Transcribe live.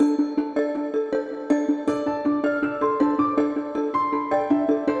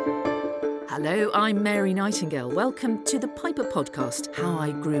Hello, I'm Mary Nightingale. Welcome to the Piper Podcast, How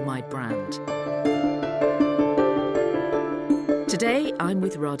I Grew My Brand. Today, I'm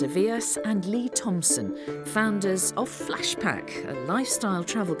with Radha Vyas and Lee Thompson, founders of Flashpack, a lifestyle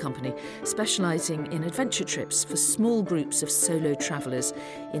travel company specialising in adventure trips for small groups of solo travellers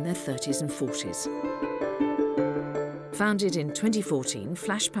in their 30s and 40s. Founded in 2014,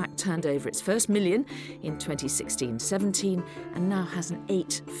 Flashpack turned over its first million in 2016-17 and now has an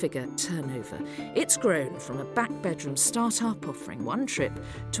 8-figure turnover. It's grown from a back-bedroom start-up offering one trip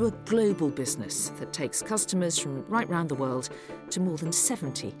to a global business that takes customers from right round the world to more than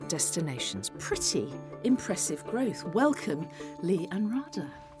 70 destinations. Pretty impressive growth. Welcome, Lee and Radha.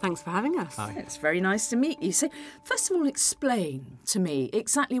 Thanks for having us. Hi. It's very nice to meet you. So, first of all, explain to me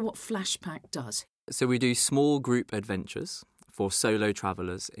exactly what Flashpack does. So we do small group adventures for solo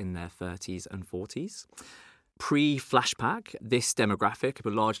travellers in their 30s and 40s. Pre-Flashpack, this demographic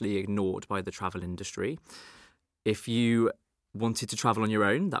was largely ignored by the travel industry. If you wanted to travel on your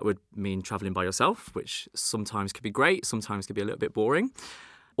own, that would mean travelling by yourself, which sometimes could be great, sometimes could be a little bit boring.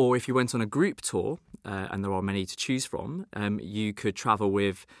 Or if you went on a group tour, and there are many to choose from, you could travel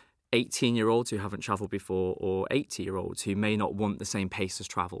with 18-year-olds who haven't travelled before or 80-year-olds who may not want the same pace of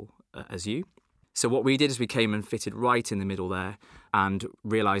travel as you. So what we did is we came and fitted right in the middle there and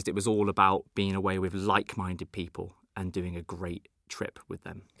realised it was all about being away with like-minded people and doing a great trip with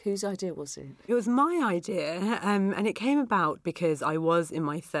them. Whose idea was it? It was my idea, and it came about because I was in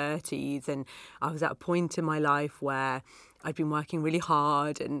my 30s and I was at a point in my life where I'd been working really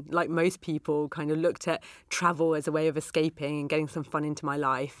hard and, like most people, kind of looked at travel as a way of escaping and getting some fun into my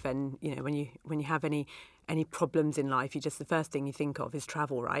life. And, you know, when you have any problems in life, the first thing you think of is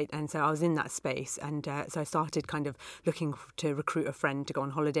travel, right? And so I was in that space, and so I started kind of looking to recruit a friend to go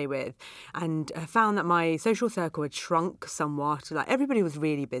on holiday with, and found that my social circle had shrunk somewhat. Like, everybody was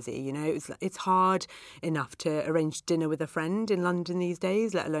really busy, you know. It's hard enough to arrange dinner with a friend in London these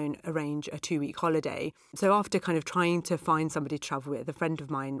days, let alone arrange a 2-week holiday. So after kind of trying to find somebody to travel with, a friend of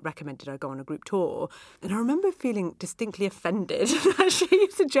mine recommended I go on a group tour, and I remember feeling distinctly offended that she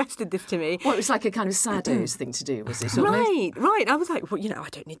suggested this to me. Well, it was like a kind of sado thing to do, was it? Right. I was like, well, you know, I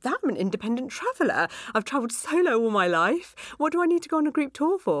don't need that. I'm an independent traveller. I've travelled solo all my life. What do I need to go on a group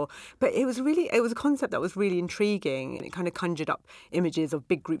tour for? But it was a concept that was really intriguing, and it kind of conjured up images of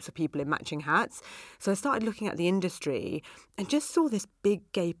big groups of people in matching hats. So I started looking at the industry and just saw this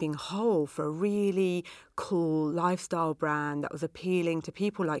big gaping hole for a really cool lifestyle brand that was appealing to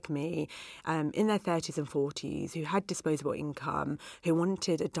people like me in their 30s and 40s who had disposable income, who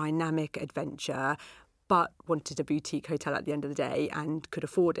wanted a dynamic adventure, but wanted a boutique hotel at the end of the day and could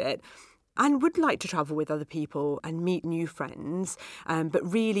afford it, and would like to travel with other people and meet new friends, but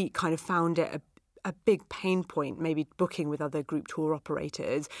really kind of found it a big pain point, maybe booking with other group tour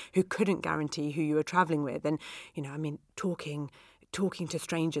operators who couldn't guarantee who you were travelling with. And, you know, I mean, talking to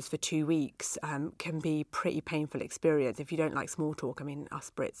strangers for 2 weeks can be pretty painful experience if you don't like small talk. I mean,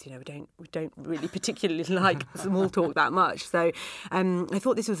 us Brits, you know, we don't really particularly like small talk that much. So I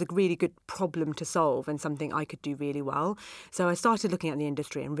thought this was a really good problem to solve and something I could do really well. So I started looking at the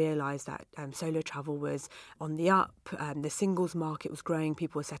industry and realised that solo travel was on the up. The singles market was growing.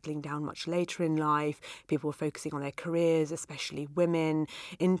 People were settling down much later in life. People were focusing on their careers, especially women.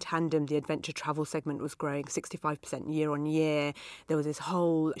 In tandem, the adventure travel segment was growing 65% year on year. There was this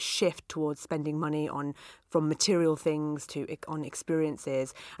whole shift towards spending money from material things on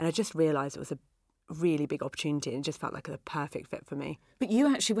experiences. And I just realised it was a really big opportunity, and it just felt like a perfect fit for me. But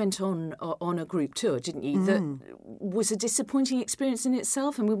you actually went on a group tour, didn't you? That was a disappointing experience in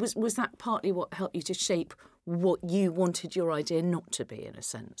itself. And was that partly what helped you to shape what you wanted your idea not to be, in a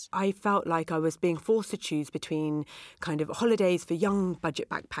sense? I felt like I was being forced to choose between kind of holidays for young budget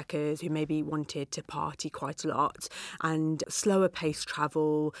backpackers who maybe wanted to party quite a lot, and slower paced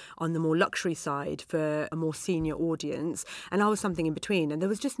travel on the more luxury side for a more senior audience. And I was something in between, and there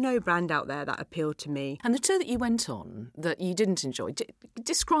was just no brand out there that appealed to me. And the tour that you went on that you didn't enjoy,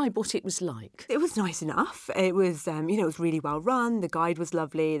 describe what it was like. It was nice enough. It was, it was really well run. The guide was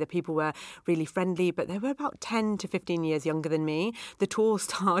lovely. The people were really friendly, but they were about 10 to 15 years younger than me. The tour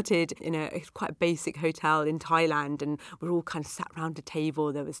started in a quite basic hotel in Thailand, and we were all kind of sat around a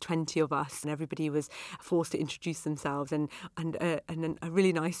table. There was 20 of us, and everybody was forced to introduce themselves. And a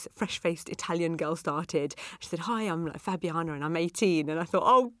really nice, fresh-faced Italian girl started. She said, "Hi, I'm Fabiana, and I'm 18." And I thought,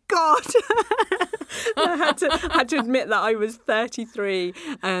 oh God. I had to admit that I was 33,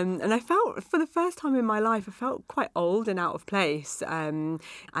 and I felt, for the first time in my life, I felt quite old and out of place, and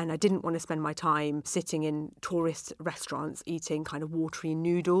I didn't want to spend my time sitting in in tourist restaurants eating kind of watery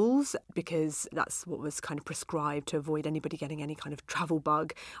noodles because that's what was kind of prescribed to avoid anybody getting any kind of travel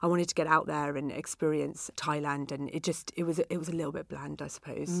bug. I wanted to get out there and experience Thailand, and it was a little bit bland, I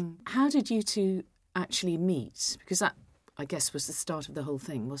suppose. How did you two actually meet? Because that, I guess, was the start of the whole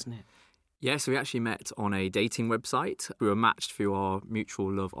thing, wasn't it? Yeah, so we actually met on a dating website. We were matched through our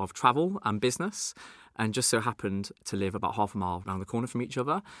mutual love of travel and business, and just so happened to live about half a mile around the corner from each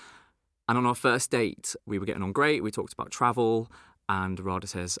other. And on our first date, we were getting on great. We talked about travel, and Radha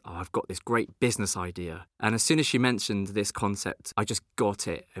says, I've got this great business idea. And as soon as she mentioned this concept, I just got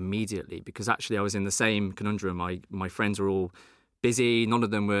it immediately, because actually I was in the same conundrum. My friends were all busy. None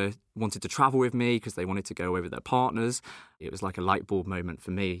of them wanted to travel with me because they wanted to go away with their partners. It was like a light bulb moment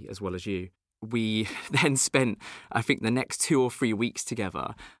for me as well as you. We then spent, I think, the next 2 or 3 weeks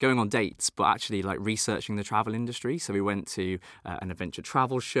together going on dates, but actually like researching the travel industry. So we went to an adventure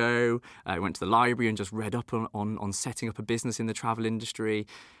travel show, went to the library and just read up on setting up a business in the travel industry,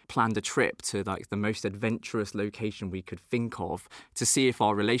 planned a trip to like the most adventurous location we could think of to see if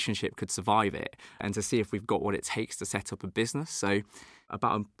our relationship could survive it and to see if we've got what it takes to set up a business. So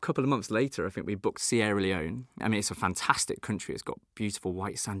about a couple of months later, I think we booked Sierra Leone. I mean, it's a fantastic country. It's got beautiful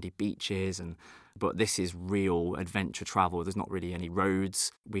white sandy beaches, but this is real adventure travel. There's not really any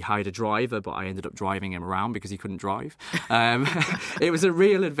roads. We hired a driver, but I ended up driving him around because he couldn't drive. It was a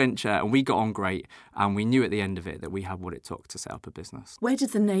real adventure, and we got on great. And we knew at the end of it that we had what it took to set up a business. Where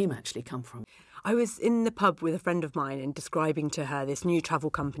did the name actually come from? I was in the pub with a friend of mine and describing to her this new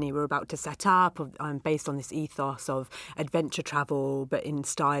travel company we're about to set up based on this ethos of adventure travel, but in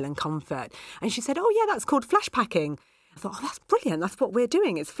style and comfort. And she said, oh, yeah, that's called flashpacking. I thought, oh, that's brilliant. That's what we're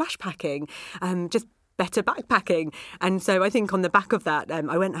doing. It's flashpacking, just better backpacking. And so I think on the back of that,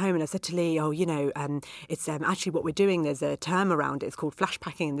 I went home and I said to Lee, it's actually what we're doing. There's a term around it. It's called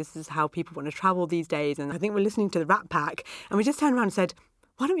flashpacking. And this is how people want to travel these days. And I think we're listening to the Rat Pack. And we just turned around and said,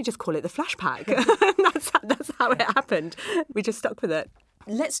 why don't we just call it the Flash Pack? That's how it happened. We just stuck with it.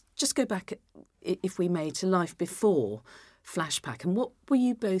 Let's just go back, if we may, to life before Flashpack. And what were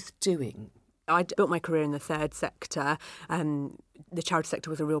you both doing? I'd built my career in the third sector. The charity sector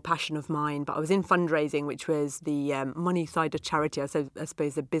was a real passion of mine, but I was in fundraising, which was the money side of charity, I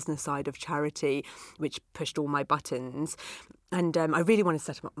suppose the business side of charity, which pushed all my buttons. And I really wanted to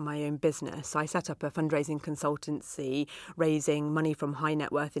set up my own business. So I set up a fundraising consultancy, raising money from high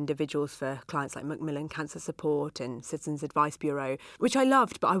net worth individuals for clients like Macmillan Cancer Support and Citizens Advice Bureau, which I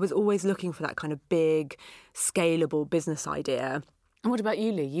loved, but I was always looking for that kind of big, scalable business idea. And what about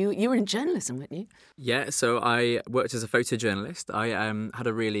you, Lee? You were in journalism, weren't you? Yeah, so I worked as a photojournalist. I had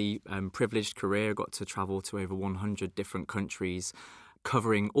a really privileged career, got to travel to over 100 different countries,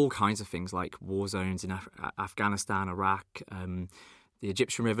 covering all kinds of things like war zones in Afghanistan, Iraq, the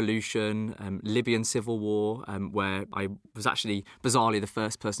Egyptian Revolution, Libyan Civil War, where I was actually bizarrely the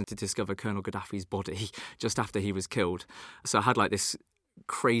first person to discover Colonel Gaddafi's body just after he was killed. So I had like this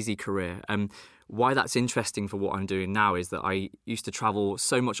crazy career. Why that's interesting for what I'm doing now is that I used to travel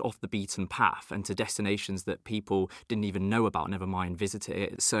so much off the beaten path and to destinations that people didn't even know about, never mind visit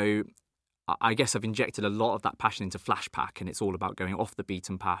it. So I guess I've injected a lot of that passion into Flashpack, and it's all about going off the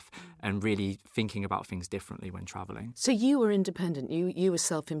beaten path and really thinking about things differently when travelling. So you were independent, you were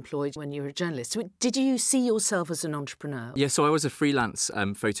self-employed when you were a journalist. So did you see yourself as an entrepreneur? Yeah, so I was a freelance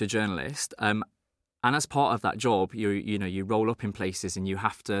photojournalist. And as part of that job, you roll up in places and you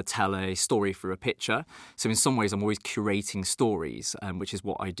have to tell a story through a picture. So in some ways, I'm always curating stories, which is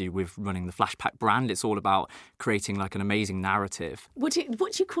what I do with running the Flashpack brand. It's all about creating like an amazing narrative. What do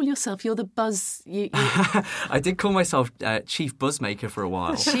you call yourself? You're the buzz. I did call myself Chief Buzzmaker for a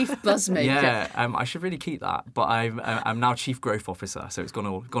while. Chief Buzzmaker. Yeah, I should really keep that. But I'm now Chief Growth Officer, so it's gone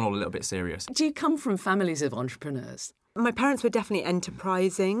all a little bit serious. Do you come from families of entrepreneurs? My parents were definitely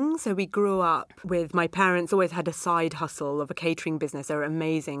enterprising. So we grew up with my parents always had a side hustle of a catering business. They were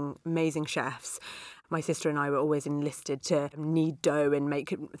amazing, amazing chefs. My sister and I were always enlisted to knead dough and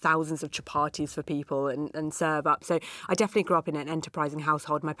make thousands of chapatis for people and serve up. So I definitely grew up in an enterprising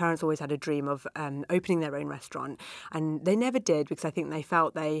household. My parents always had a dream of opening their own restaurant. And they never did because I think they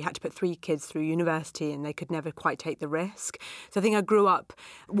felt they had to put 3 kids through university and they could never quite take the risk. So I think I grew up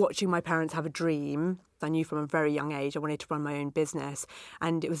watching my parents have a dream. I knew from a very young age I wanted to run my own business.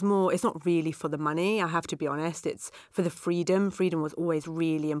 And it's not really for the money, I have to be honest. It's for the freedom. Freedom was always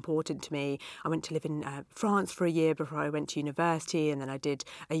really important to me. I went to live in France for a year before I went to university, and then I did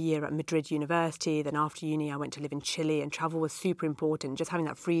a year at Madrid University. Then after uni, I went to live in Chile, and travel was super important, just having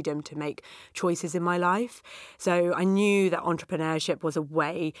that freedom to make choices in my life. So I knew that entrepreneurship was a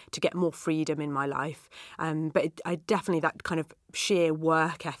way to get more freedom in my life. But I definitely, that kind of sheer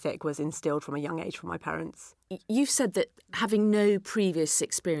work ethic was instilled from a young age from my parents. You've said that having no previous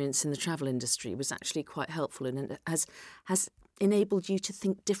experience in the travel industry was actually quite helpful and has enabled you to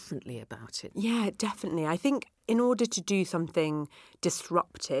think differently about it. Yeah, definitely. I think in order to do something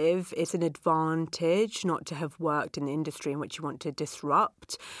disruptive, it's an advantage not to have worked in the industry in which you want to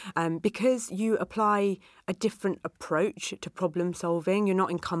disrupt, because you apply a different approach to problem solving. You're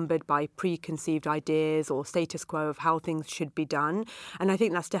not encumbered by preconceived ideas or status quo of how things should be done. And I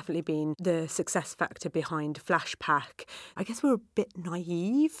think that's definitely been the success factor behind Flashpack. I guess we're a bit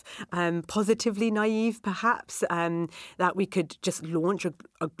naive, positively naive perhaps, that we could just launch a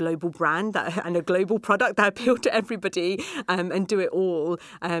global brand and a global product that appealed to everybody, and do it all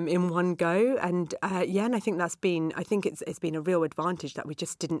in one go. And and I think it's been a real advantage that we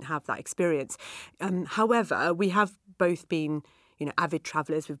just didn't have that experience. However, we have both been avid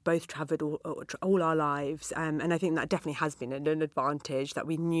travellers. We've both travelled all our lives, and I think that definitely has been an advantage, that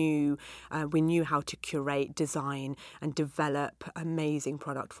we knew how to curate, design and develop amazing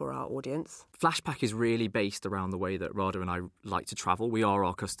product for our audience. Flashpack is really based around the way that Radha and I like to travel. We are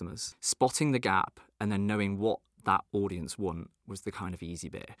our customers. Spotting the gap and then knowing what that audience want was the kind of easy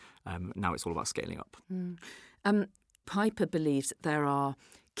bit. Now it's all about scaling up. Piper believes that there are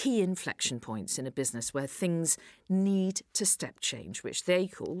key inflection points in a business where things need to step change, which they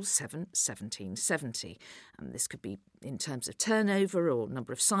call 7-17-70. This could be in terms of turnover or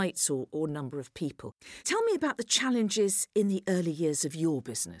number of sites or number of people. Tell me about the challenges in the early years of your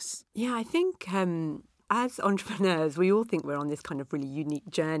business. Yeah, I think as entrepreneurs, we all think we're on this kind of really unique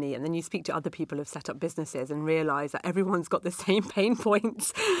journey, and then you speak to other people who've set up businesses and realise that everyone's got the same pain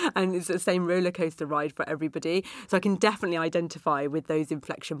points and it's the same roller coaster ride for everybody. So I can definitely identify with those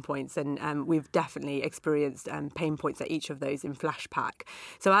inflection points, and we've definitely experienced pain points at each of those in Flashpack.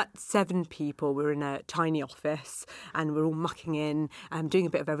 So at 7 people, we're in a tiny office and we're all mucking in, doing a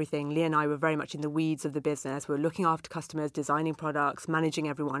bit of everything. Leah and I were very much in the weeds of the business. We're looking after customers, designing products, managing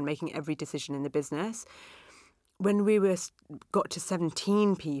everyone, making every decision in the business. When we got to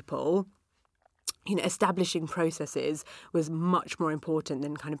 17 people, establishing processes was much more important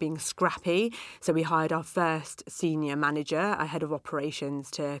than kind of being scrappy. So we hired our first senior manager, a head of operations,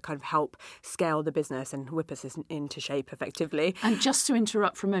 to kind of help scale the business and whip us into shape effectively. And just to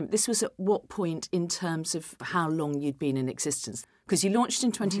interrupt for a moment, this was at what point in terms of how long you'd been in existence? Because you launched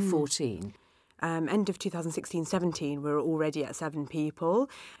in 2014. End of 2016-17, we were already at 7 people.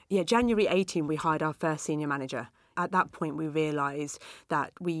 Yeah, January 18, we hired our first senior manager. At that point, we realised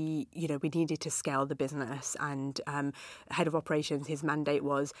that we needed to scale the business, and head of operations, his mandate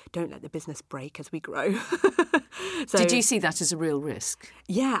was, don't let the business break as we grow. So, did you see that as a real risk?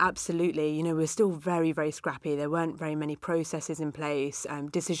 Yeah, absolutely. We're still very, very scrappy. There weren't very many processes in place.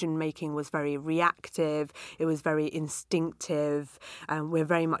 Decision making was very reactive. It was very instinctive. We're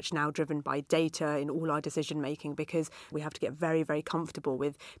very much now driven by data in all our decision making, because we have to get very, very comfortable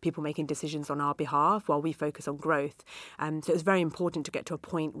with people making decisions on our behalf while we focus on growth. So it was very important to get to a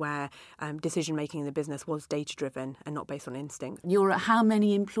point where decision making in the business was data driven and not based on instinct. You're at how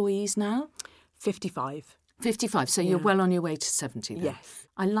many employees now? 55. 55, so you're well on your way to 70 then. Yes.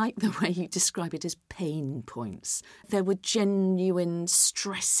 I like the way you describe it as pain points. There were genuine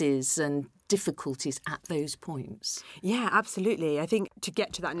stresses and difficulties at those points. Yeah, absolutely. I think to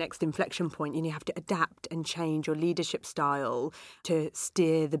get to that next inflection point, you have to adapt and change your leadership style to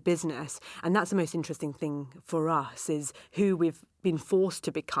steer the business. And that's the most interesting thing for us, is who we've been forced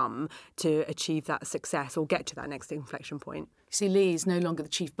to become to achieve that success or get to that next inflection point. See, Lee is no longer the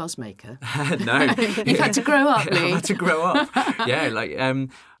chief buzzmaker. No. You've had to grow up, Lee. I've had to grow up. Yeah,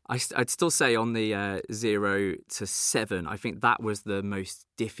 I'd still say on the 0 to 7, I think that was the most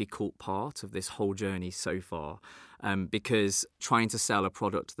difficult part of this whole journey so far, because trying to sell a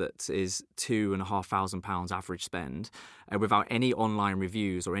product that is £2,500 average spend without any online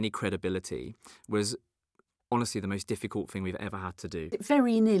reviews or any credibility was honestly the most difficult thing we've ever had to do. It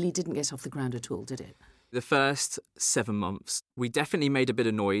very nearly didn't get off the ground at all, did it? The first 7 months, we definitely made a bit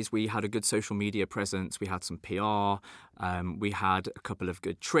of noise. We had a good social media presence. We had some PR. We had a couple of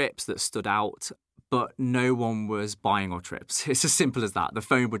good trips that stood out. But no one was buying our trips. It's as simple as that. The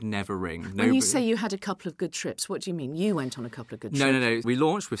phone would never ring. When you say you had a couple of good trips, what do you mean? You went on a couple of good trips? No. We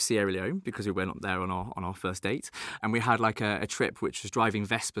launched with Sierra Leone because we went up there on our first date. And we had like a trip which was driving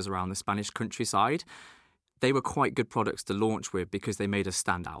Vespas around the Spanish countryside. They were quite good products to launch with because they made us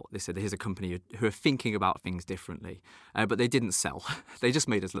stand out. They said, here's a company who are thinking about things differently. But they didn't sell. They just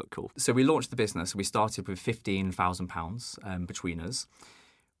made us look cool. So we launched the business. We started with £15,000 between us.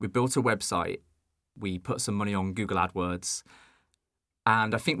 We built a website. We put some money on Google AdWords.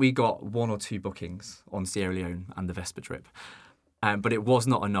 And I think we got 1 or 2 bookings on Sierra Leone and the Vespa trip. But it was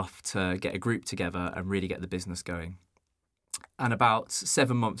not enough to get a group together and really get the business going. And about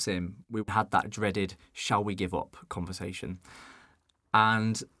 7 months in, we had that dreaded shall we give up conversation.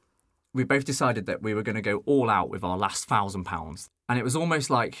 And we both decided that we were going to go all out with our last £1,000. And it was almost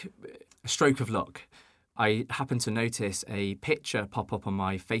like a stroke of luck. I happened to notice a picture pop up on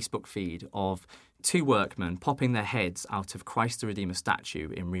my Facebook feed of 2 workmen popping their heads out of Christ the Redeemer statue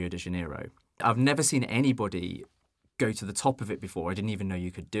in Rio de Janeiro. I've never seen anybody go to the top of it before. I didn't even know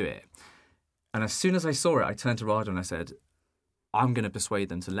you could do it. And as soon as I saw it, I turned to Radha and I said, I'm going to persuade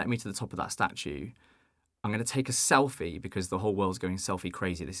them to let me to the top of that statue. I'm going to take a selfie because the whole world's going selfie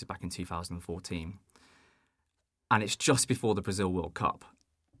crazy. This is back in 2014. And it's just before the Brazil World Cup.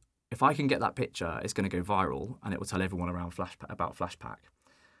 If I can get that picture, it's going to go viral and it will tell everyone around about Flashpack.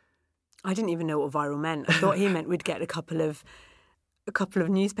 I didn't even know what viral meant. I thought he meant we'd get a couple of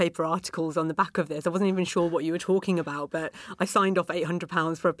newspaper articles on the back of this. I wasn't even sure what you were talking about, but I signed off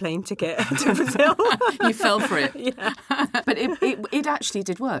 £800 for a plane ticket to Brazil. You fell for it. Yeah. But it actually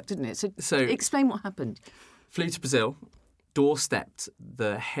did work, didn't it? So explain what happened. Flew to Brazil, doorstepped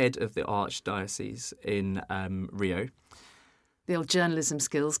the head of the Archdiocese in Rio. The old journalism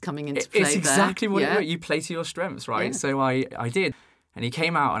skills coming into play. It's exactly there. what Yeah. you play to your strengths, right? Yeah. So I did. And he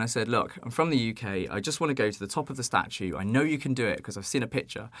came out and I said, look, I'm from the UK. I just want to go to the top of the statue. I know you can do it because I've seen a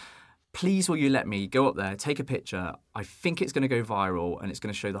picture. Please, will you let me go up there, take a picture? I think it's going to go viral and it's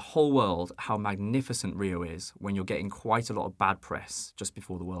going to show the whole world how magnificent Rio is when you're getting quite a lot of bad press just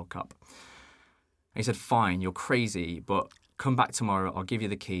before the World Cup. And he said, fine, you're crazy, but come back tomorrow. I'll give you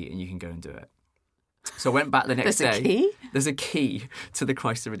the key and you can go and do it. So I went back the next day. There's a key? There's a key to the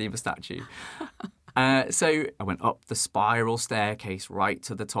Christ the Redeemer statue. So I went up the spiral staircase right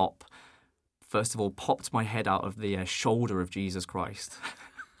to the top. First of all, popped my head out of the shoulder of Jesus Christ.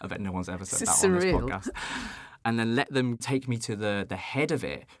 I bet no one's ever said that on this podcast. And then let them take me to the head of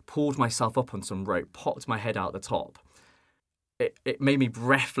it, pulled myself up on some rope, popped my head out the top. It made me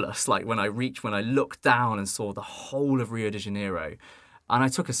breathless, like when I looked down and saw the whole of Rio de Janeiro. And I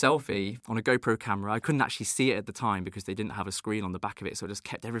took a selfie on a GoPro camera. I couldn't actually see it at the time because they didn't have a screen on the back of it, so I just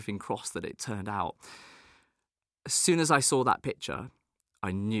kept everything crossed that it turned out. As soon as I saw that picture,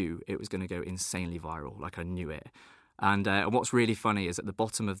 I knew it was going to go insanely viral, like I knew it. And what's really funny is at the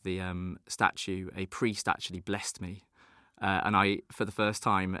bottom of the statue, a priest actually blessed me. And I, for the first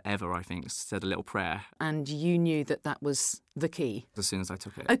time ever, I think, said a little prayer. And you knew that was the key? As soon as I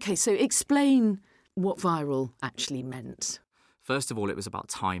took it. OK, so explain what viral actually meant. First of all, it was about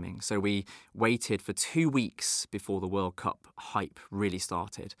timing. So we waited for 2 weeks before the World Cup hype really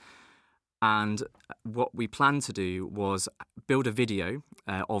started. And what we planned to do was build a video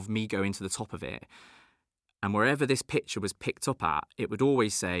of me going to the top of it. And wherever this picture was picked up at, it would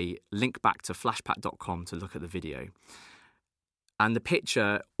always say, link back to flashpack.com to look at the video. And the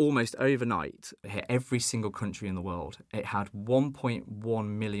picture, almost overnight, hit every single country in the world. It had 1.1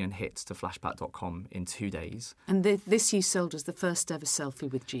 million hits to flashpack.com in 2 days. And this you sold as the first ever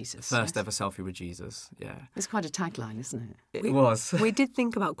selfie with Jesus. First ever selfie with Jesus, yeah. It's quite a tagline, isn't it? It was. We did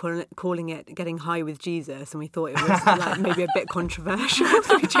think about calling it Getting High with Jesus, and we thought it was like maybe a bit controversial,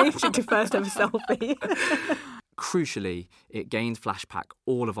 so we changed it to First Ever Selfie. Crucially, it gained Flashpack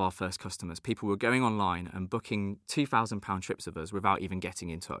all of our first customers. People were going online and booking £2,000 trips with us without even getting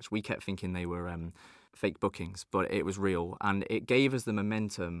in touch. We kept thinking they were fake bookings, but it was real. And it gave us the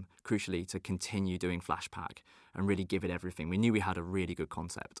momentum, crucially, to continue doing Flashpack and really give it everything. We knew we had a really good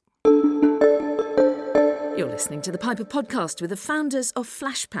concept. You're listening to the Piper Podcast with the founders of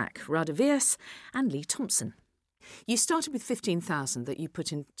Flashpack, Radha Vyas and Lee Thompson. You started with 15,000 that you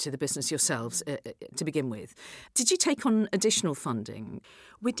put into the business yourselves to begin with. Did you take on additional funding?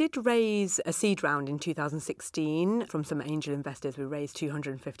 We did raise a seed round in 2016 from some angel investors. We raised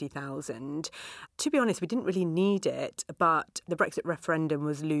 250,000. To be honest, we didn't really need it, but the Brexit referendum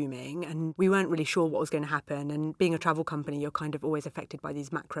was looming and we weren't really sure what was going to happen. And being a travel company, you're kind of always affected by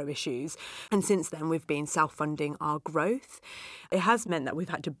these macro issues. And since then, we've been self-funding our growth. It has meant that we've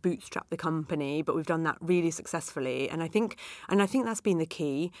had to bootstrap the company, but we've done that really successfully. And I think that's been the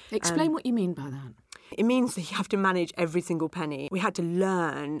key. Explain what you mean by that. It means that you have to manage every single penny. We had to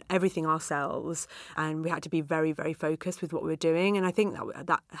learn everything ourselves and we had to be very, very focused with what we were doing. And I think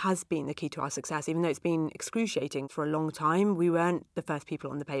that has been the key to our success, even though it's been excruciating for a long time. We weren't the first people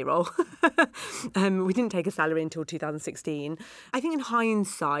on the payroll. We didn't take a salary until 2016. I think in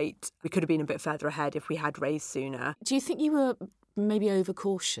hindsight, we could have been a bit further ahead if we had raised sooner. Do you think you were maybe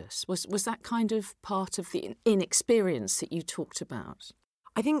overcautious? Was that kind of part of the inexperience that you talked about?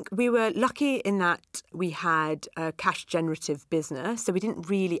 I think we were lucky in that we had a cash generative business, so we didn't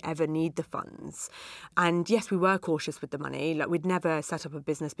really ever need the funds. And yes, we were cautious with the money. Like, we'd never set up a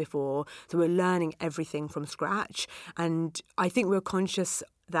business before, so we're learning everything from scratch. And I think we were conscious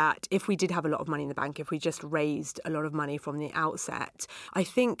that if we did have a lot of money in the bank, if we just raised a lot of money from the outset, I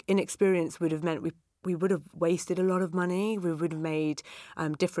think inexperience would have meant we would have wasted a lot of money. We would have made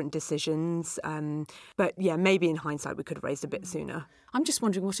different decisions. But yeah, maybe in hindsight, we could have raised a bit sooner. I'm just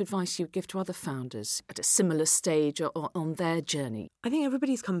wondering what advice you would give to other founders at a similar stage or on their journey. I think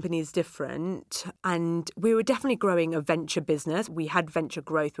everybody's company is different, and we were definitely growing a venture business. We had venture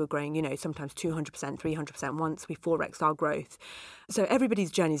growth. We were growing, sometimes 200%, 300% once. We 4x'd our growth. So everybody's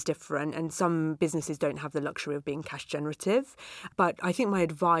journey is different, and some businesses don't have the luxury of being cash generative. But I think my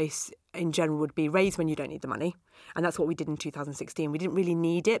advice in general would be raise when you don't need the money. And that's what we did in 2016. We didn't really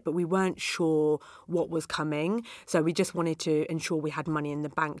need it, but we weren't sure what was coming. So we just wanted to ensure we had money in the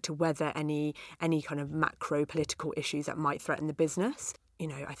bank to weather any kind of macro political issues that might threaten the business.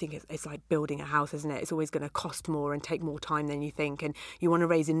 I think it's like building a house, isn't it? It's always going to cost more and take more time than you think. And you want to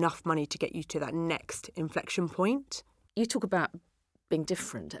raise enough money to get you to that next inflection point. You talk about being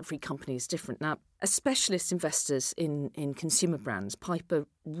different. Every company is different. Now, as specialist investors in consumer brands, Piper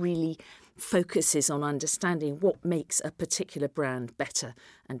really focuses on understanding what makes a particular brand better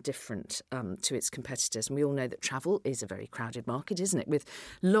and different to its competitors. And we all know that travel is a very crowded market, isn't it? With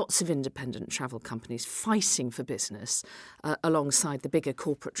lots of independent travel companies fighting for business alongside the bigger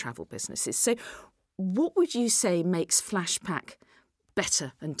corporate travel businesses. So what would you say makes Flashpack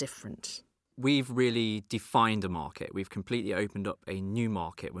better and different? We've really defined a market. We've completely opened up a new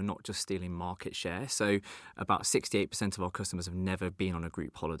market. We're not just stealing market share. So about 68% of our customers have never been on a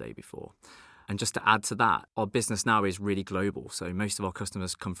group holiday before. And just to add to that, our business now is really global. So most of our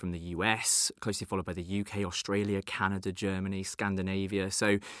customers come from the US, closely followed by the UK, Australia, Canada, Germany, Scandinavia.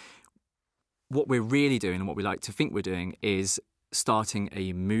 So what we're really doing and what we like to think we're doing is starting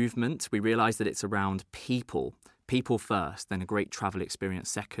a movement. We realise that it's around people first, then a great travel experience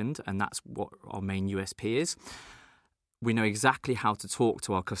second, and that's what our main USP is. We know exactly how to talk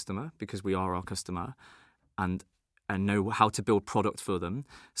to our customer because we are our customer and know how to build product for them.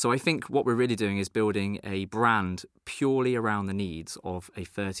 So I think what we're really doing is building a brand purely around the needs of a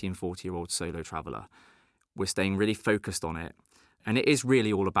 30 and 40-year-old solo traveller. We're staying really focused on it. And it is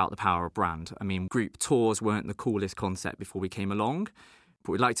really all about the power of brand. I mean, group tours weren't the coolest concept before we came along.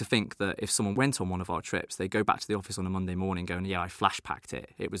 But we'd like to think that if someone went on one of our trips, they go back to the office on a Monday morning going, yeah, I flashpacked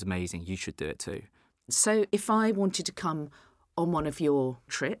it. It was amazing. You should do it too. So if I wanted to come on one of your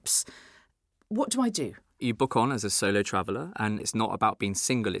trips, what do I do? You book on as a solo traveller, and it's not about being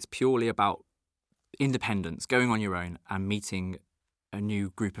single. It's purely about independence, going on your own and meeting a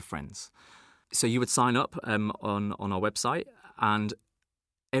new group of friends. So you would sign up on our website, and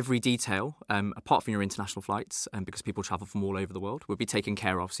every detail, apart from your international flights, because people travel from all over the world, would be taken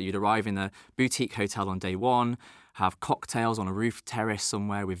care of. So you'd arrive in a boutique hotel on day one, have cocktails on a roof terrace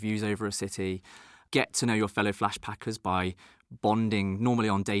somewhere with views over a city, get to know your fellow flashpackers by bonding. Normally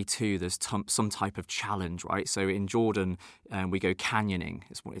on day two, there's some type of challenge, right? So in Jordan, we go canyoning.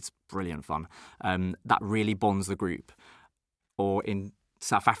 It's brilliant fun. That really bonds the group. Or in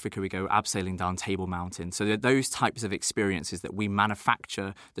South Africa, we go abseiling down Table Mountain. So those types of experiences that we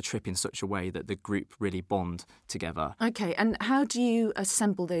manufacture the trip in such a way that the group really bond together. OK, and how do you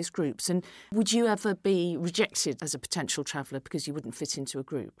assemble those groups? And would you ever be rejected as a potential traveller because you wouldn't fit into a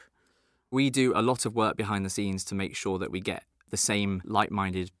group? We do a lot of work behind the scenes to make sure that we get the same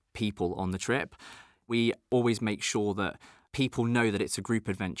like-minded people on the trip. We always make sure that people know that it's a group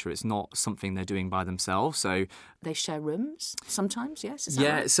adventure. It's not something they're doing by themselves. So they share rooms sometimes, yes?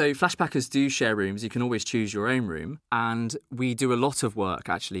 Yeah, right? So flashpackers do share rooms. You can always choose your own room. And we do a lot of work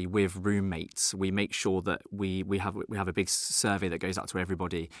actually with roommates. We make sure that we have a big survey that goes out to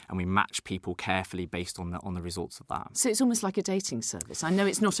everybody, and we match people carefully based on the results of that. So it's almost like a dating service. I know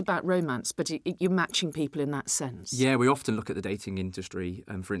it's not about romance, but you're matching people in that sense. Yeah, we often look at the dating industry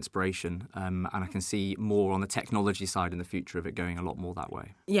for inspiration, and I can see more on the technology side in the future of it going a lot more that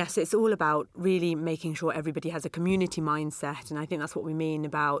way. Yes, it's all about really making sure everybody has a community mindset, and I think that's what we mean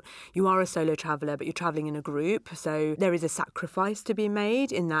about you are a solo traveller but you're travelling in a group, so there is a sacrifice to be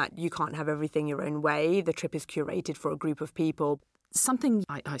made in that you can't have everything your own way. The trip is curated for a group of people. Something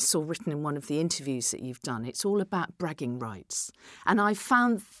I saw written in one of the interviews that you've done, it's all about bragging rights, and I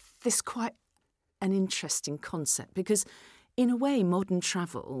found this quite an interesting concept because in a way, modern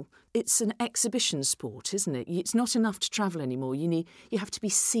travel, it's an exhibition sport, isn't it? It's not enough to travel anymore. You have to be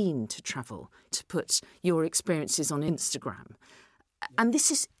seen to travel, to put your experiences on Instagram. And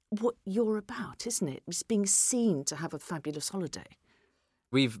this is what you're about, isn't it? It's being seen to have a fabulous holiday.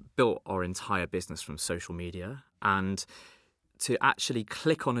 We've built our entire business from social media, and to actually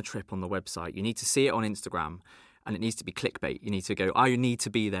click on a trip on the website, you need to see it on Instagram, and it needs to be clickbait. You need to go, I need to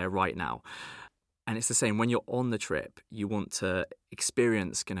be there right now. And it's the same when you're on the trip, you want to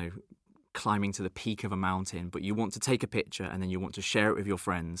experience, climbing to the peak of a mountain, but you want to take a picture and then you want to share it with your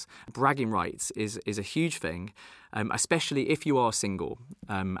friends. Bragging rights is a huge thing, especially if you are single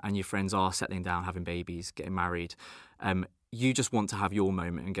and your friends are settling down, having babies, getting married. You just want to have your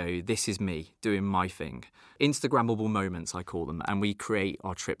moment and go, this is me doing my thing. Instagrammable moments, I call them, and we create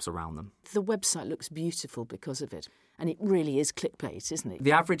our trips around them. The website looks beautiful because of it. And it really is clickbait, isn't it?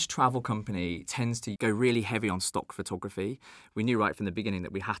 The average travel company tends to go really heavy on stock photography. We knew right from the beginning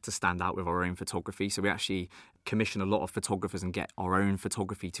that we had to stand out with our own photography. So we actually commission a lot of photographers and get our own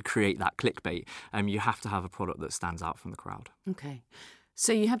photography to create that clickbait. You have to have a product that stands out from the crowd. Okay.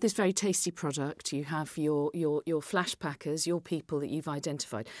 So you have this very tasty product, you have your flash packers, your people that you've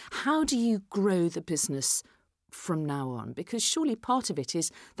identified. How do you grow the business from now on? Because surely part of it is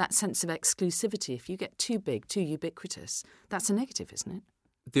that sense of exclusivity. If you get too big, too ubiquitous, that's a negative, isn't it?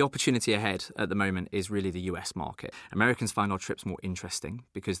 The opportunity ahead at the moment is really the US market. Americans find our trips more interesting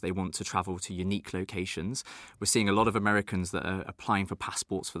because they want to travel to unique locations. We're seeing a lot of Americans that are applying for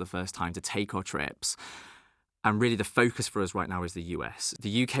passports for the first time to take our trips. And really the focus for us right now is the US.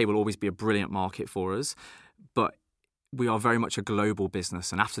 The UK will always be a brilliant market for us, but we are very much a global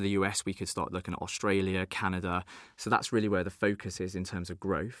business. And after the US, we could start looking at Australia, Canada. So that's really where the focus is in terms of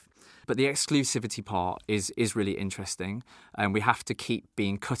growth. But the exclusivity part is really interesting. And we have to keep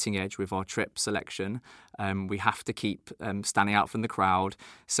being cutting edge with our trip selection. We have to keep standing out from the crowd.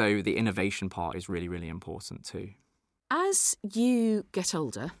 So the innovation part is really, really important too. As you get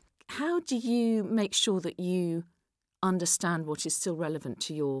older, how do you make sure that you understand what is still relevant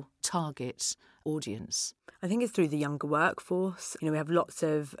to your target audience? I think it's through the younger workforce. We have lots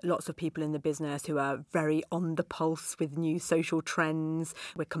of people in the business who are very on the pulse with new social trends.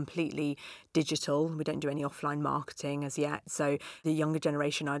 We're completely digital. We don't do any offline marketing as yet. So the younger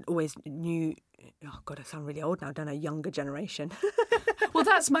generation, I always knew. Oh God, I sound really old now, don't I? Younger generation. Well,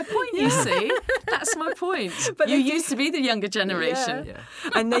 that's my point, you see. That's my point. But you used to be the younger generation. Yeah.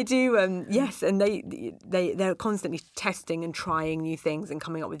 And they do, yes, and they're constantly testing and trying new things and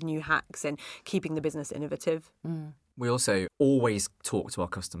coming up with new hacks and keeping the business innovative. Mm. We also always talk to our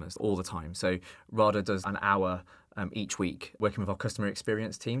customers all the time. So RADA does an hour each week working with our customer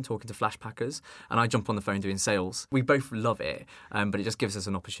experience team, talking to flash packers, and I jump on the phone doing sales. We both love it, but it just gives us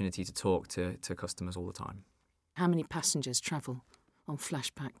an opportunity to talk to customers all the time. How many passengers travel on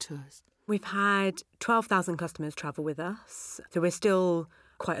Flashpack tours? We've had 12,000 customers travel with us, so we're still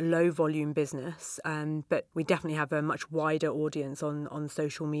quite a low volume business, but we definitely have a much wider audience on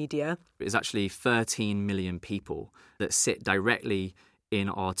social media. It's actually 13 million people that sit directly in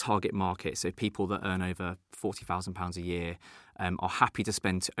our target market, so people that earn over £40,000 a year are happy to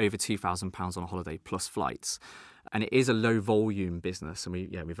spend over £2,000 on a holiday plus flights. And it is a low volume business, and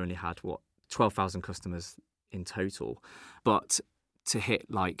we've only had 12,000 customers in total, but to hit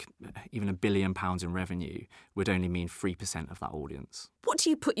even £1 billion in revenue would only mean 3% of that audience. What do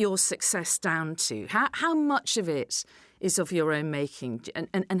you put your success down to? How much of it is of your own making,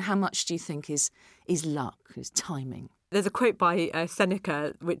 and how much do you think is luck, is timing? There's a quote by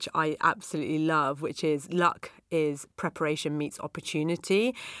Seneca, which I absolutely love, which is, luck is preparation meets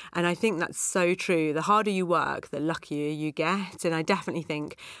opportunity. And I think that's so true. The harder you work, the luckier you get. And I definitely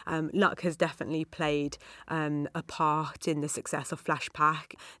think luck has definitely played a part in the success of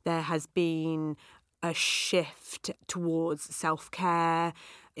Flashpack. There has been a shift towards self-care,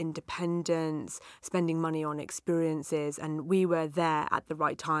 independence, spending money on experiences, and we were there at the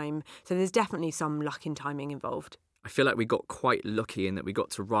right time. So there's definitely some luck in timing involved. I feel like we got quite lucky in that we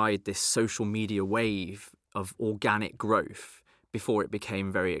got to ride this social media wave of organic growth before it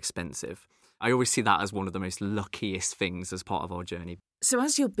became very expensive. I always see that as one of the most luckiest things as part of our journey. So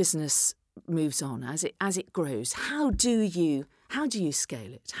as your business moves on, as it grows, how do you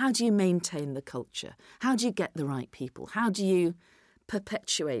scale it? How do you maintain the culture? How do you get the right people? How do you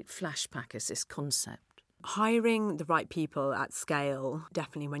perpetuate Flashpack as this concept? Hiring the right people at scale,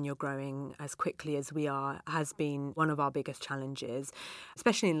 definitely when you're growing as quickly as we are, has been one of our biggest challenges,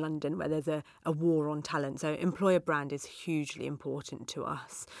 especially in London where there's a war on talent. So employer brand is hugely important to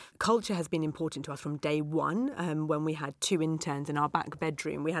us. Culture has been important to us from day one. When we had 2 interns in our back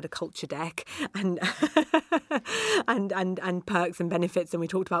bedroom, we had a culture deck and and perks and benefits, and we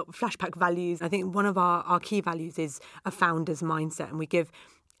talked about Flashpack values. I think one of our key values is a founder's mindset, and we give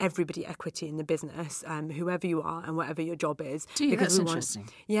everybody equity in the business, whoever you are and whatever your job is. Do you? Because That's interesting.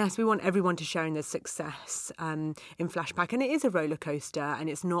 Yes, we want everyone to share in the success in Flashback. And it is a roller coaster, and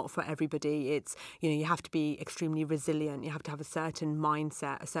it's not for everybody. It's, you have to be extremely resilient. You have to have a certain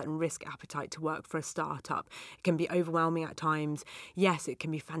mindset, a certain risk appetite to work for a startup. It can be overwhelming at times. Yes, it can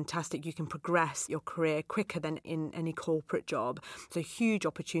be fantastic. You can progress your career quicker than in any corporate job. So huge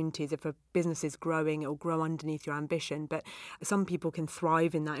opportunities. If a business is growing, it will grow underneath your ambition. But some people can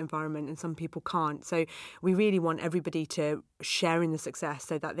thrive in that environment and some people can't. So we really want everybody to share in the success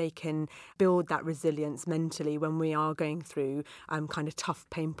so that they can build that resilience mentally when we are going through kind of tough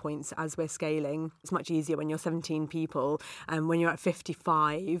pain points as we're scaling. It's much easier when you're 17 people, and when you're at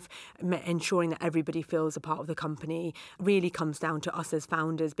 55, ensuring that everybody feels a part of the company really comes down to us as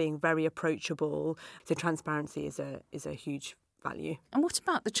founders being very approachable. So transparency is a huge value. And what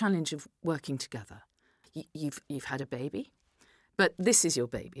about the challenge of working together? You've had a baby, but this is your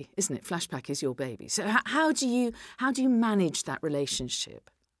baby, isn't it? Flashback is your baby. So how do you manage that relationship?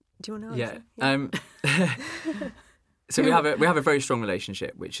 Do you want to answer? Yeah. So we have a very strong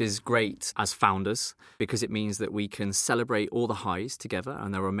relationship, which is great as founders because it means that we can celebrate all the highs together,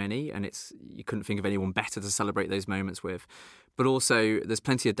 and there are many, and you couldn't think of anyone better to celebrate those moments with. But also there's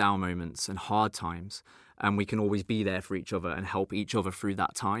plenty of down moments and hard times, and we can always be there for each other and help each other through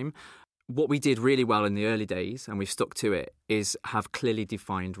that time. What we did really well in the early days, and we've stuck to it, is have clearly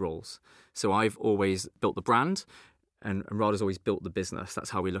defined roles. So I've always built the brand, and Radha's always built the business. That's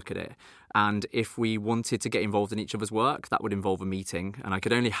how we look at it. And if we wanted to get involved in each other's work, that would involve a meeting. And I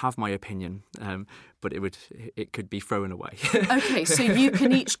could only have my opinion, but it could be thrown away. Okay, so you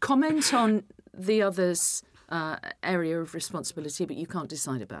can each comment on the other's area of responsibility, but you can't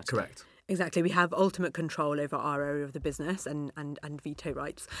decide about it. Correct. Exactly. We have ultimate control over our area of the business and veto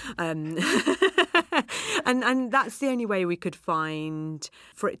rights. And that's the only way we could find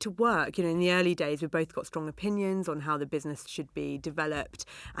for it to work. In the early days, we both got strong opinions on how the business should be developed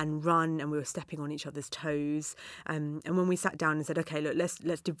and run, and we were stepping on each other's toes. And when we sat down and said, OK, look,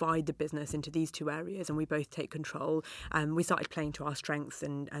 let's divide the business into these two areas and we both take control, we started playing to our strengths,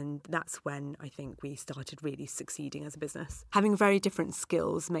 and that's when I think we started really succeeding as a business. Having very different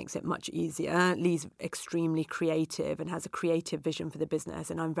skills makes it much easier. Lee's extremely creative and has a creative vision for the business,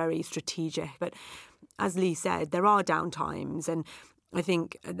 and I'm very strategic. But as Lee said, there are downtimes, and I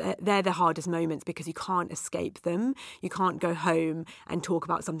think they're the hardest moments because you can't escape them. You can't go home and talk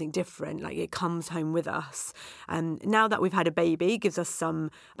about something different. Like, it comes home with us. Now that we've had a baby, it gives us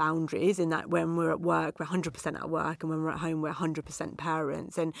some boundaries in that when we're at work, we're 100% at work, and when we're at home, we're 100%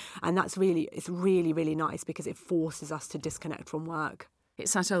 parents. And it's really, really nice because it forces us to disconnect from work.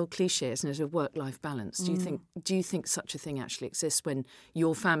 It's that old cliche, isn't it, of work-life balance. Do you think such a thing actually exists when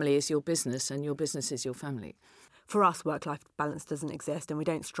your family is your business and your business is your family? For us, work-life balance doesn't exist, and we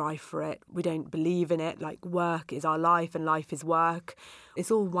don't strive for it. We don't believe in it. Like, work is our life and life is work.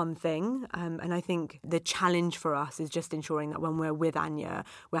 It's all one thing. And I think the challenge for us is just ensuring that when we're with Anya,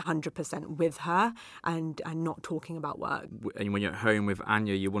 we're 100% with her and not talking about work. And when you're at home with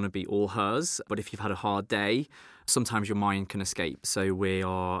Anya, you want to be all hers. But if you've had a hard day, sometimes your mind can escape. So we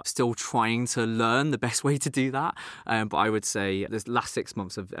are still trying to learn the best way to do that. But I would say the last 6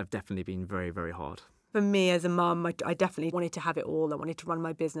 months have definitely been very, very hard. For me as a mum, I definitely wanted to have it all. I wanted to run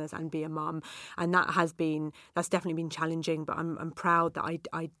my business and be a mum, and that's definitely been challenging. But I'm proud that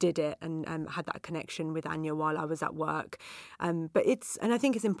I did it and had that connection with Anya while I was at work. And I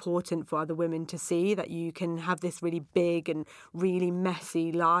think it's important for other women to see that you can have this really big and really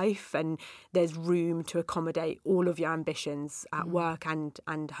messy life, and there's room to accommodate all of your ambitions at work and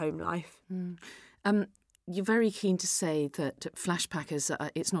home life. You're very keen to say that Flashpack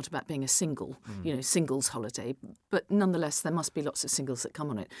it's not about being a single, singles holiday, but nonetheless there must be lots of singles that come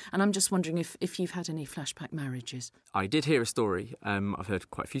on it. And I'm just wondering if you've had any Flashpack marriages. I did hear a story. I've heard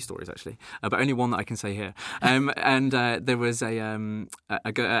quite a few stories actually, but only one that I can say here. And there was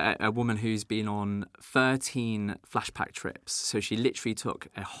a woman who's been on 13 Flashpack trips. So she literally took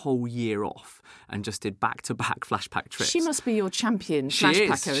a whole year off and just did back-to-back Flashpack trips. She must be your champion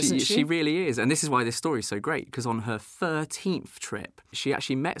Flashpacker, isn't she? She really is. And this is why this story is so great, because on her 13th trip, she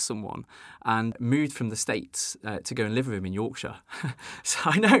actually met someone and moved from the States to go and live with him in Yorkshire. So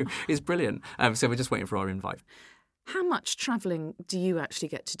I know, it's brilliant. So we're just waiting for our invite. How much travelling do you actually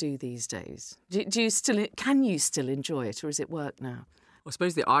get to do these days? Can you still enjoy it, or is it work now? I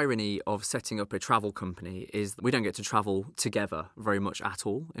suppose the irony of setting up a travel company is that we don't get to travel together very much at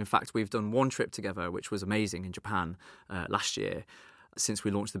all. In fact, we've done one trip together, which was amazing, in Japan last year, since we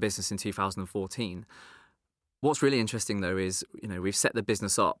launched the business in 2014. What's really interesting, though, is, we've set the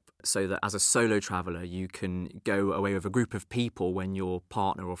business up so that as a solo traveller, you can go away with a group of people when your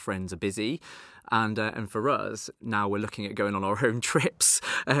partner or friends are busy. And for us, now we're looking at going on our own trips,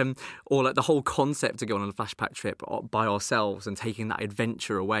 or like the whole concept to go on a flashback trip by ourselves and taking that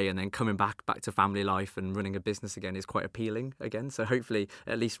adventure away and then coming back to family life and running a business again is quite appealing again. So hopefully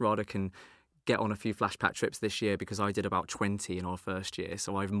at least Radha can get on a few flashback trips this year, because I did about 20 in our first year.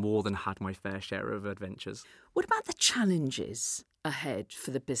 So I've more than had my fair share of adventures. What about the challenges ahead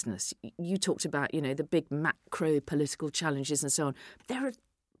for the business? You talked about, the big macro political challenges and so on. There are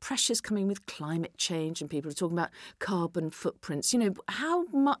pressures coming with climate change and people are talking about carbon footprints. How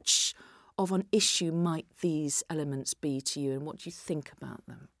much of an issue might these elements be to you, and what do you think about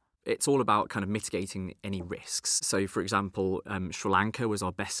them? It's all about kind of mitigating any risks. So, for example, Sri Lanka was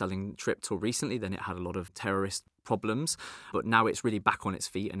our best-selling trip till recently. Then it had a lot of terrorist problems. But now it's really back on its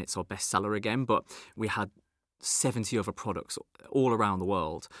feet and it's our bestseller again. But we had 70 other products all around the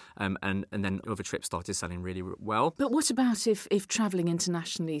world. And then other trips started selling really well. But what about if travelling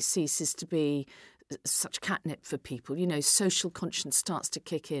internationally ceases to be such catnip for people? Social conscience starts to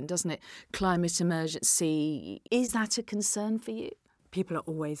kick in, doesn't it? Climate emergency. Is that a concern for you? People are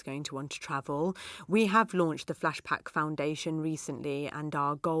always going to want to travel. We have launched the Flashpack Foundation recently, and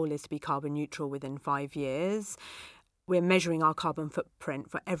our goal is to be carbon neutral within 5 years. We're measuring our carbon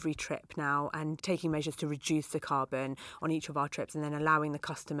footprint for every trip now and taking measures to reduce the carbon on each of our trips, and then allowing the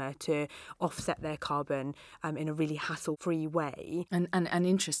customer to offset their carbon in a really hassle-free way. And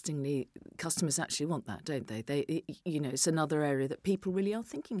interestingly, customers actually want that, don't they? It's another area that people really are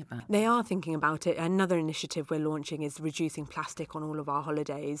thinking about. They are thinking about it. Another initiative we're launching is reducing plastic on all of our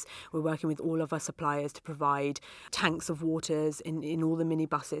holidays. We're working with all of our suppliers to provide tanks of waters in all the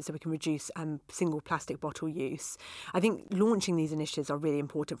minibuses so we can reduce single plastic bottle use. I think launching these initiatives are really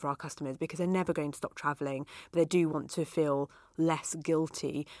important for our customers because they're never going to stop travelling, but they do want to feel less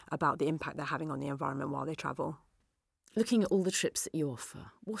guilty about the impact they're having on the environment while they travel. Looking at all the trips that you offer,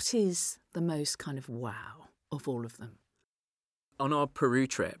 what is the most kind of wow of all of them? On our Peru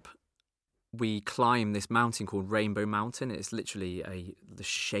trip, we climb this mountain called Rainbow Mountain. It's literally the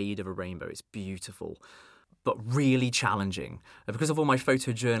shade of a rainbow. It's beautiful, but really challenging. Because of all my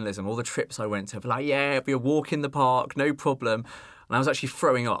photojournalism, all the trips I went to, like, yeah, it'll be a walk in the park, no problem. And I was actually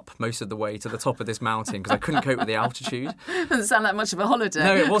throwing up most of the way to the top of this mountain because I couldn't cope with the altitude. Doesn't sound like much of a holiday.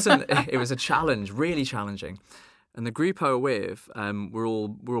 No, it wasn't. It was a challenge, really challenging. And the group I were with, we're all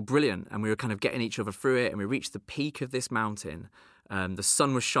brilliant, and we were kind of getting each other through it. And we reached the peak of this mountain. The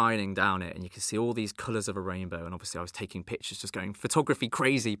sun was shining down it, and you could see all these colours of a rainbow. And obviously I was taking pictures, just going photography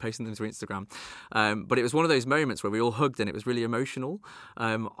crazy, posting them to Instagram. But it was one of those moments where we all hugged and it was really emotional.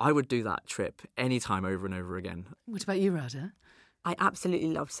 I would do that trip anytime over and over again. What about you, Radha? I absolutely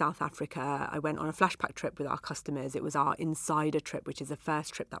love South Africa. I went on a flashback trip with our customers. It was our insider trip, which is the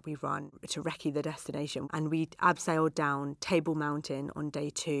first trip that we run to recce the destination. And we abseiled down Table Mountain on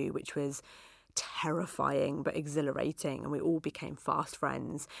day 2, which was terrifying but exhilarating, and we all became fast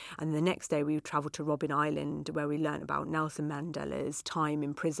friends. And the next day we travelled to Robben Island, where we learnt about Nelson Mandela's time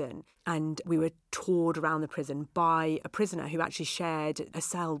in prison, and we were toured around the prison by a prisoner who actually shared a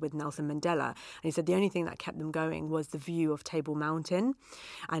cell with Nelson Mandela, and he said the only thing that kept them going was the view of Table Mountain.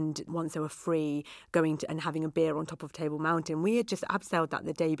 And once they were free, going to and having a beer on top of Table Mountain, we had just abseiled that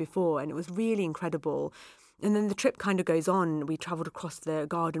the day before, and it was really incredible. And then the trip kind of goes on. We travelled across the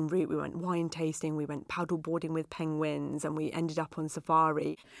garden route. We went wine tasting. We went paddle boarding with penguins, and we ended up on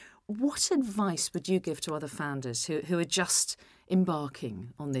safari. What advice would you give to other founders who are just embarking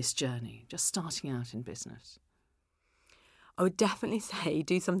on this journey, just starting out in business? I would definitely say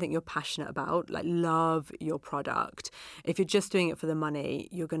do something you're passionate about, like love your product. If you're just doing it for the money,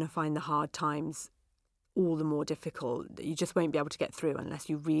 you're going to find the hard times all the more difficult. You just won't be able to get through unless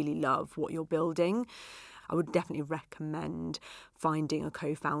you really love what you're building. I would definitely recommend finding a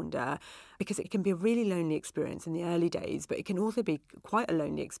co-founder, because it can be a really lonely experience in the early days, but it can also be quite a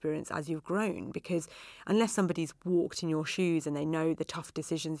lonely experience as you've grown, because unless somebody's walked in your shoes and they know the tough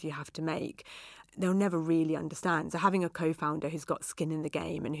decisions you have to make, they'll never really understand. So having a co-founder who's got skin in the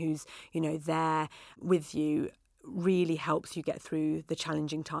game and who's, there with you really helps you get through the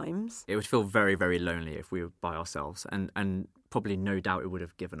challenging times. It would feel very, very lonely if we were by ourselves, and probably no doubt it would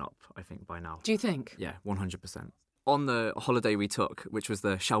have given up, I think, by now. Do you think? Yeah, 100%. On the holiday we took, which was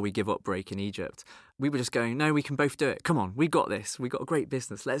the shall we give up break in Egypt, we were just going, no, we can both do it. Come on, we got this. We got a great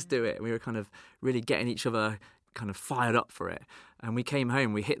business. Let's do it. And we were kind of really getting each other kind of fired up for it. And we came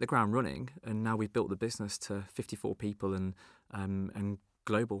home, we hit the ground running, and now we've built the business to 54 people and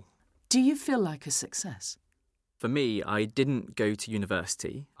global. Do you feel like a success? For me, I didn't go to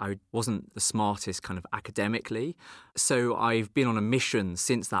university. I wasn't the smartest kind of academically. So I've been on a mission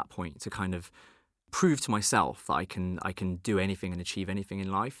since that point to kind of prove to myself that I can do anything and achieve anything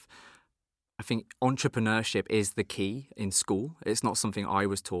in life. I think entrepreneurship is the key in school. It's not something I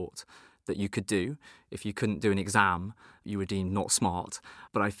was taught that you could do. If you couldn't do an exam, you were deemed not smart.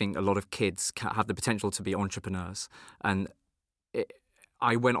 But I think a lot of kids have the potential to be entrepreneurs. And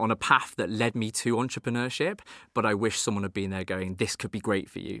I went on a path that led me to entrepreneurship, but I wish someone had been there going, this could be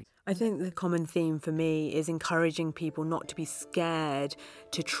great for you. I think the common theme for me is encouraging people not to be scared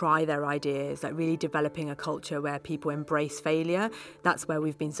to try their ideas, like really developing a culture where people embrace failure. That's where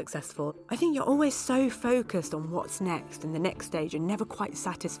we've been successful. I think you're always so focused on what's next and the next stage and never quite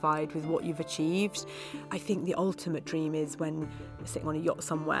satisfied with what you've achieved. I think the ultimate dream is when we're sitting on a yacht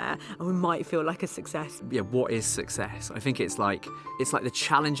somewhere and we might feel like a success. Yeah, what is success? I think it's like the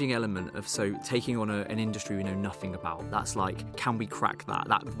challenging element of taking on an industry we know nothing about. That's like, can we crack that?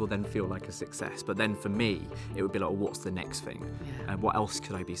 That will then feel like a success. But then for me, it would be like, well, what's the next thing? And what else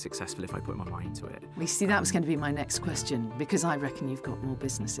could I be successful if I put my mind to it? We see that was going to be my next question, because I reckon you've got more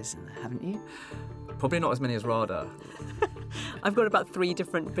businesses in there, haven't you? Probably not as many as Radha. I've got about 3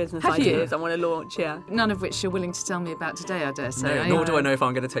 different business Have you? ideas I want to launch, yeah. None of which you're willing to tell me about today, I dare say. No, nor do I know if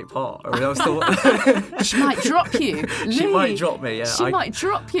I'm going to take part. Or else thought... She might drop you. She Lee, might drop me, yeah. She might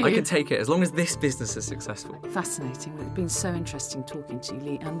drop you. I can take it as long as this business is successful. Fascinating. It's been so interesting talking to you,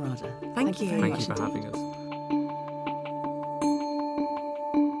 Lee and Radha. Thank you. very Thank much you for indeed. having us.